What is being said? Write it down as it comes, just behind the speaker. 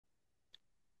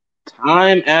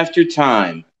Time after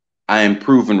time, I am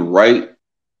proven right.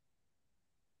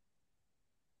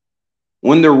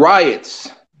 When the riots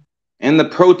and the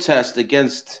protest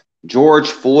against George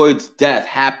Floyd's death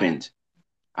happened,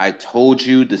 I told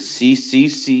you the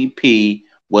CCCP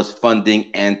was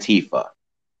funding Antifa.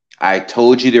 I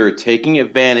told you they were taking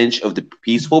advantage of the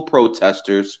peaceful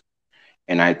protesters,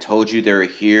 and I told you they were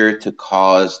here to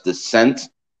cause dissent,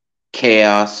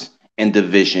 chaos, and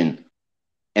division,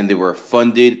 and they were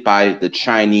funded by the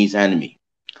Chinese enemy.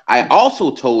 I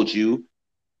also told you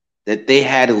that they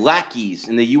had lackeys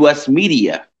in the US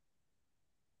media.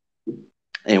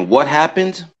 And what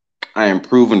happened? I am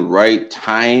proven right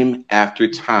time after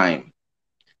time.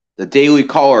 The Daily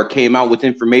Caller came out with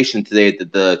information today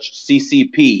that the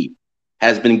CCP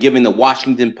has been giving the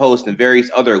Washington Post and various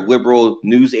other liberal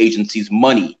news agencies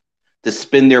money to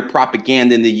spin their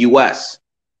propaganda in the US.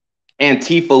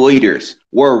 Antifa leaders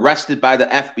were arrested by the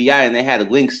FBI and they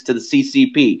had links to the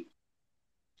CCP.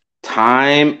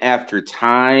 Time after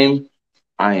time,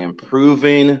 I am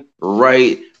proven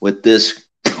right with this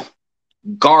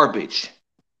garbage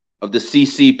of the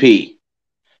CCP.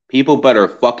 People better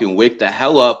fucking wake the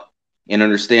hell up and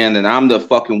understand that I'm the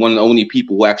fucking one of the only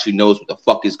people who actually knows what the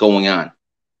fuck is going on.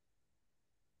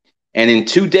 And in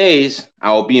 2 days,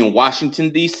 I will be in Washington,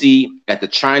 D.C. at the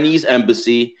Chinese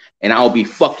embassy, and I will be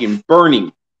fucking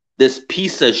burning this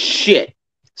piece of shit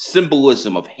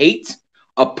symbolism of hate,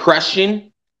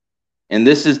 oppression, and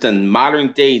this is the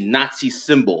modern day Nazi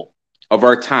symbol of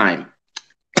our time.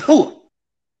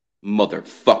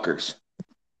 Motherfuckers.